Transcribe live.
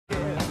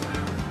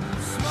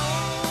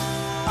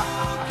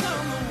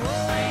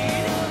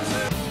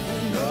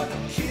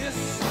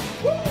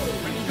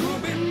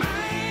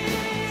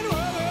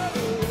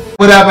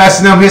What up,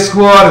 S&M Hit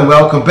Squad, and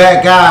welcome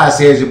back, guys.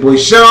 Here's your boy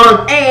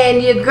Sean.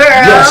 And your girl.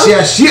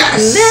 Yes.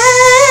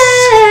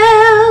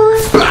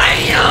 Mel.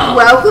 Bam.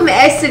 Welcome,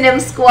 S&M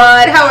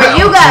Squad. How are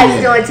you guys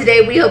doing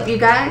today? We hope you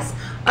guys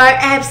are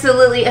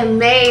absolutely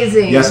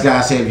amazing. Yes,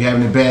 guys. Hey, if you're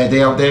having a bad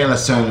day out there,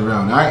 let's turn it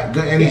around. All right?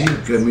 Good energy,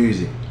 good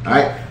music. All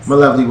right? My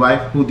lovely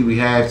wife, who do we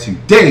have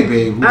today,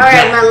 babe? All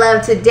right, my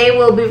love. Today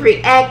we'll be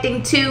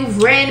reacting to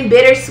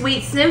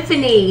Bittersweet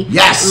Symphony.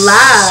 Yes.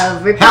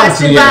 Live.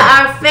 Requested by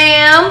our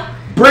fam.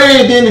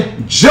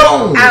 Brandon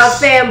Jones. Our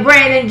fan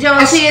Brandon Jones.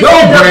 Let's he is go,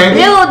 in the Brandon.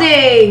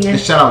 building. And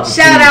shout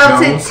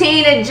out to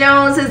Tina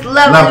Jones, his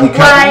lovely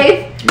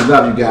wife. We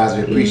love you guys.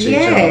 We appreciate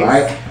y'all. All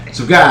right.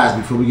 So, guys,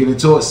 before we get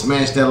into it,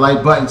 smash that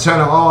like button, turn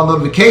on all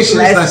notifications.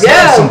 Let's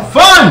have some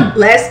fun.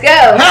 Let's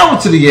go.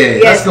 Hell to the yeah.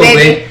 Yes, let's go,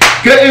 baby.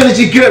 Good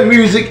energy, good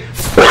music.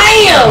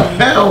 Bam.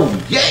 Hell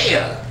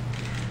yeah.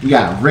 We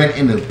got Rent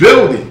in the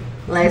building.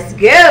 Let's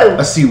go.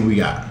 Let's see what we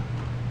got.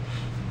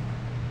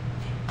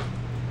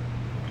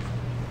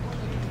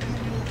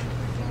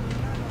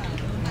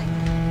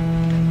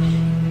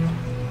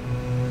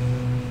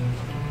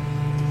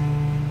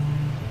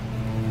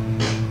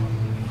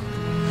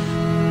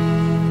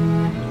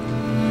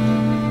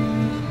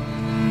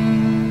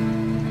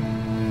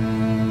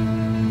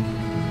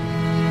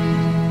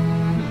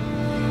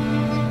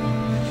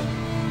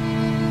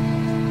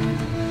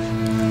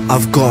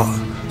 I've got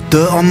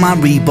dirt on my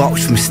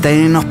Reeboks from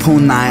staying up all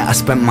night. I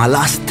spent my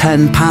last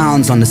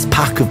 £10 on this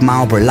pack of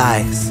Marlboro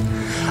Lights.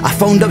 I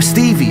phoned up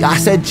Stevie, I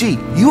said, G,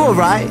 you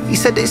alright? He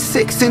said, it's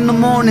 6 in the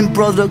morning,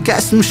 brother,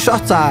 get some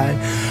shut-eye.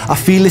 I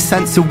feel a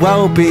sense of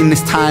well-being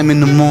this time in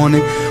the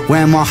morning.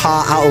 Wear my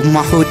heart out of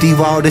my hoodie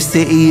while the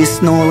city is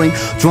snoring.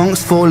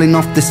 Drunks falling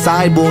off the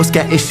sidewalks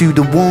get issued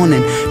a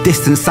warning.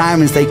 Distant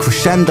sirens, they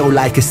crescendo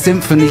like a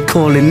symphony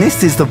calling.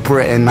 This is the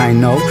Britain I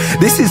know,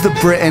 this is the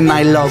Britain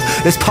I love.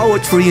 There's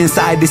poetry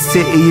inside the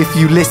city if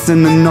you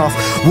listen enough.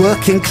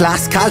 Working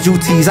class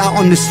casualties out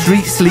on the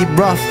street sleep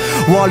rough,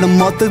 while a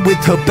mother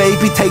with her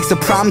baby takes a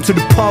pram to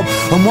the pub.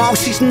 And while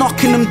she's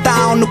knocking them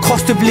down, the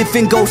cost of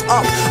living goes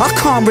up. I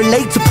can't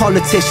relate to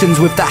politicians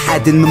with their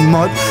head in the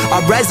mud.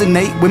 I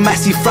resonate with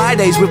messy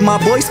Fridays with my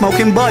boy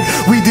smoking bud.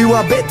 We do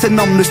our bit to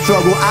numb the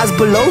struggle. As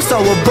below, so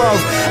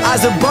above.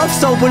 As above,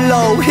 so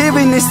below. Here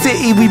in this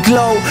city we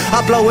glow.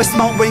 I blow a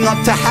smoke ring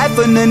up to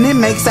heaven and it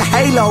makes a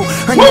halo.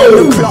 And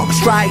then the clock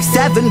strikes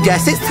 7,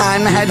 guess it's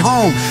time to head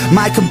home.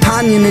 My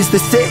companion is the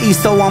city,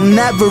 so I'm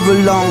never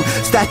alone.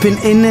 Stepping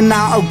in and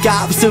out of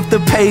gaps of the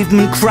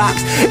pavement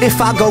cracks.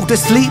 If I go to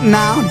sleep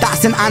now,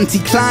 that's an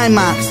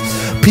anticlimax.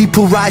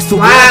 People rise to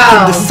walk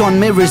and the sun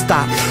mirrors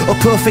that. A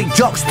perfect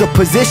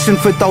juxtaposition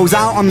for those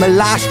out on the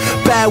lash.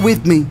 Bear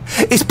with me,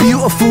 it's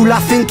beautiful, I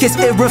think it's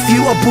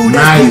irrefutable.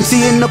 There's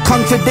beauty in the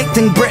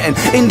contradicting Britain,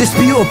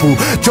 indisputable.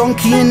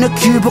 Junkie in the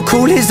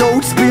cubicle, his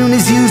old spoon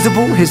is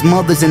usable. His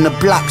mother's in a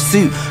black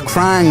suit,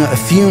 crying at a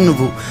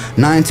funeral.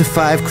 9 to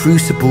 5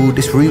 crucible,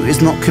 this route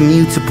is not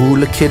commutable.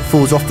 A kid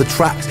falls off the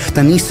tracks,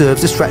 then he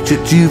serves a stretch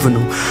at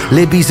juvenile.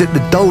 Libby's at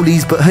the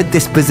Dolies, but her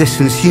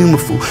disposition's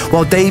humorful,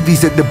 while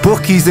Davy's at the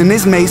bookies and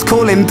his mates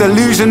call him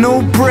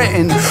delusional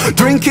Britain.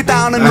 Drink it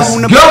down and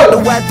moan about the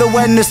weather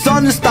when the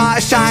sun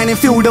starts shining.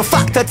 Feel the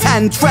factor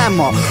 10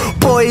 tremor.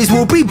 Boys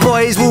will be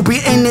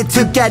in it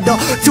together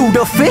till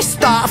the fists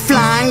start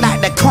flying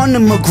like the Conor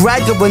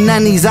McGregor, and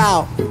then he's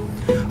out.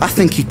 I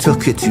think he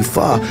took it too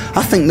far.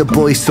 I think the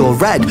boy saw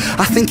red.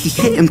 I think he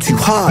hit him too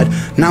hard.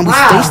 Now we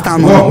face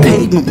down on the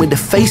pavement with a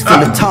face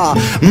full of tar.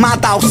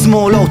 Mad how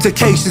small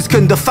altercations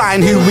can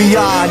define who we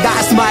are.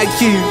 That's my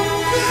cue.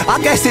 I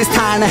guess it's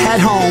time to head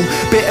home.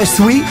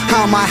 Bittersweet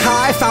how my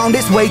high found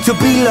its way to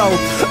below.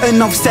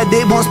 And I've said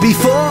it once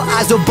before,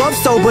 as above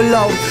so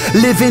below.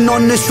 Living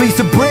on the streets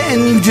of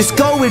Britain, you just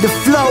go with the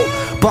flow.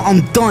 But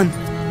I'm done,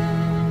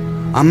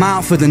 I'm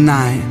out for the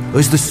night.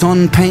 As the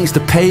sun paints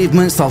the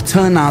pavements, I'll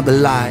turn out the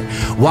light.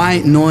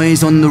 White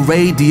noise on the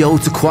radio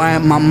to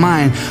quiet my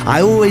mind.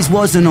 I always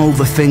was an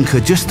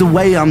overthinker, just the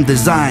way I'm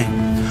designed.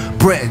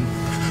 Britain,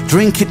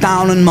 drink it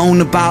down and moan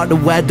about the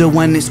weather.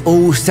 When it's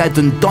all said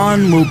and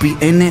done, we'll be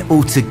in it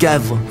all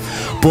together.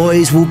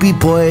 Boys, we'll be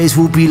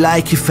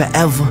like you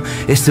forever.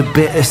 It's a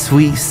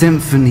bittersweet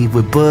symphony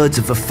with birds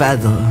of a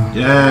feather.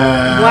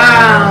 Yeah.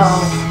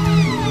 Wow.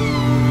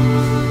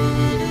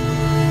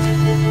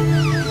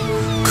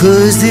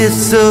 'Cause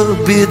it's a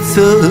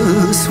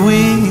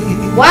bittersweet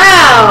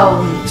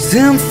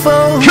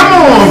symphony. Come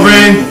on,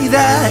 Ren.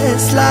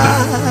 That's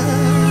life.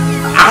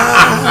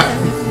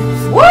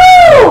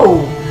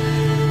 Woo!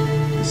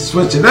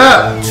 Switch it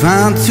up.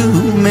 Trying to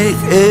make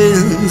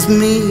ends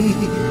meet.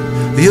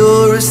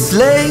 You're a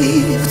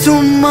slave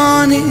to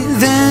money,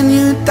 then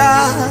you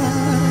die.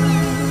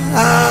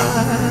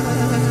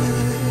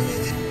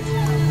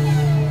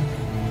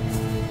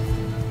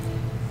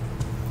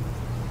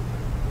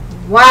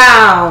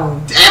 Wow.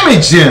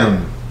 Damage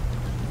him.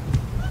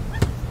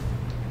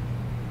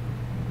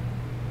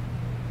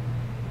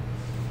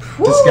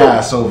 This guy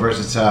is so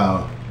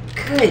versatile.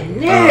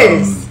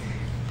 Goodness.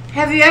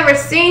 Have you ever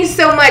seen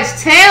so much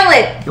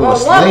talent on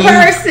one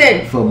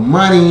person? For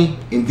money,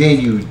 and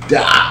then you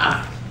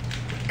die.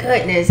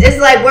 goodness. It's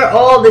like we're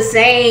all the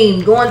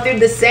same, going through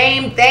the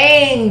same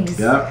things.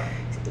 Yep.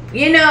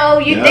 You know,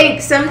 you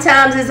think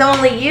sometimes it's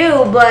only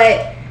you,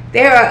 but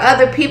there are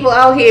other people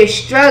out here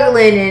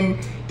struggling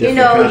and,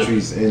 different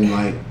countries, and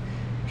like,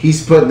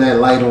 he's putting that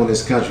light on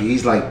this country.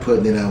 He's like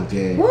putting it out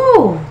there.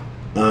 Woo.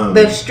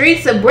 The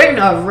streets of Britain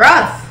are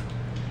rough.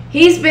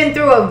 He's been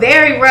through a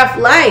very rough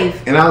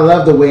life. And I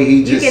love the way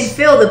he just... You can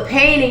feel the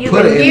pain and you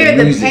can hear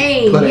the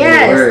pain.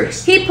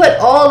 Yes. He put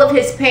all of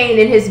his pain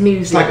in his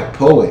music. It's like a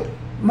poet.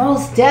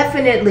 Most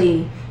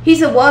definitely.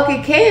 He's a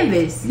walking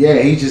canvas. Yeah,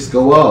 he just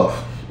go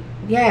off.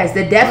 Yes,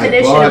 the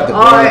definition like of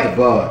art.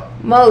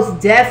 art.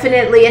 Most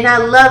definitely. And I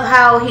love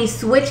how he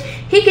switched.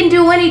 He can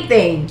do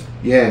anything.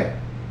 Yeah.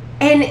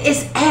 And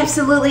it's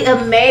absolutely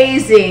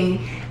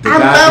amazing. I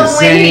love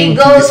when he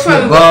goes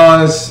from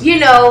bars, you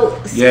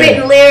know,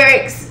 spitting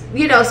lyrics,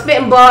 you know,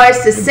 spitting bars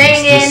to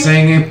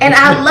singing. And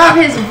I love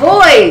his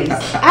voice.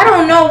 I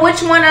don't know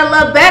which one I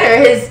love better,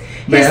 his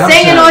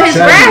singing or his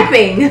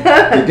rapping.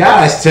 The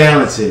guy's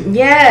talented.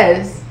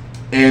 Yes.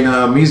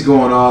 And he's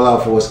going all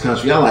out for his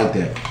country. I like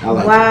that. I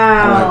like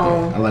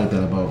that. I like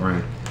that about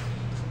Rain.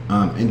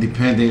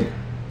 Independent,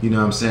 you know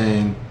what I'm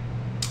saying?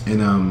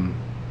 And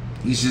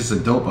he's just a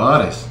dope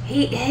artist.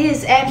 He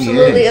is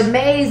absolutely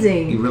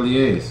amazing. He really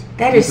is.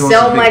 That is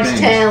so much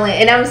talent.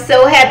 And I'm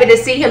so happy to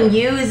see him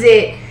use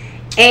it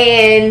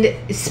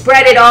and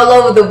spread it all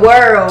over the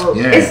world.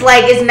 Yeah. It's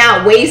like it's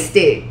not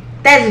wasted.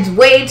 That is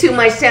way too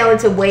much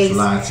talent to waste. It's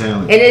a lot of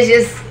talent. And it's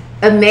just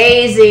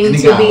amazing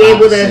to be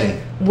able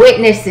to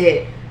witness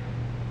it.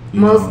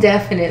 Most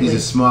definitely. He's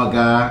a smart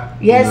guy.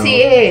 Yes,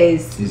 he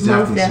is. He's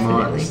definitely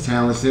smart. He's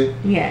talented.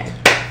 Yeah.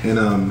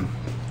 And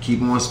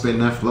keep on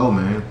spitting that flow,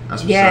 man.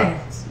 That's what's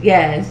up.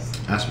 Yes.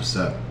 That's what's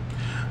up.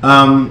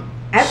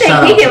 I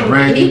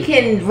think he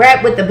can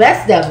rap with the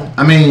best of them.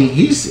 I mean,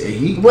 he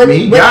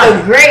with got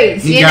the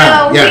greats. He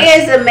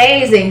is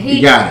amazing.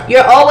 He got it.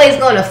 You're always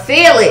gonna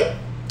feel it.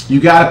 You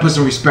got to put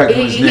some respect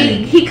on his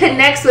name. He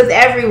connects with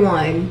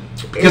everyone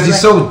because he's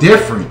so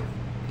different.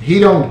 He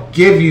don't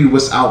give you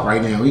what's out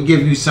right now. He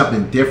give you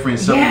something different.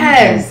 Something you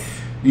can,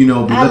 you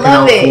know, be looking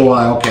out for.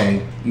 Like,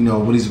 okay, you know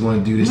what he's going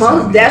to do this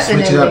time. Most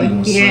definitely. Switch it up. He's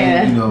going to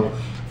sing. You know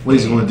what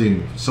he's going to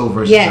do. So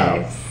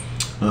versatile.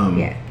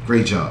 Yes.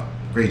 Great job.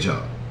 Great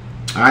job.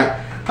 All right.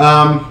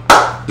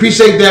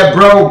 Appreciate that,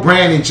 bro.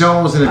 Brandon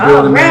Jones in the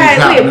building.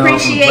 Man. We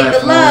appreciate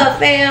the love,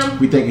 fam.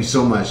 We thank you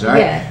so much. All right.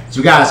 Yeah.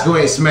 So, guys, go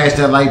ahead and smash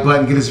that like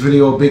button. Give this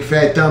video a big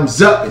fat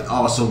thumbs up. And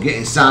also get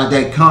inside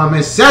that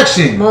comment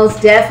section.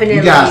 Most definitely.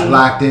 You guys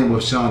locked in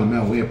with Sean and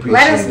Mel. We appreciate it.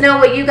 Let us know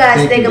what you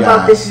guys think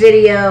about this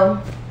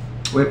video.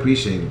 We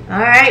appreciate it. All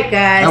right,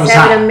 guys.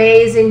 Have an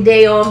amazing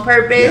day on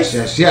purpose.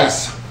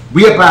 Yes.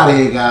 We up out of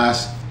here,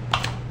 guys.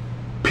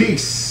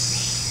 Peace.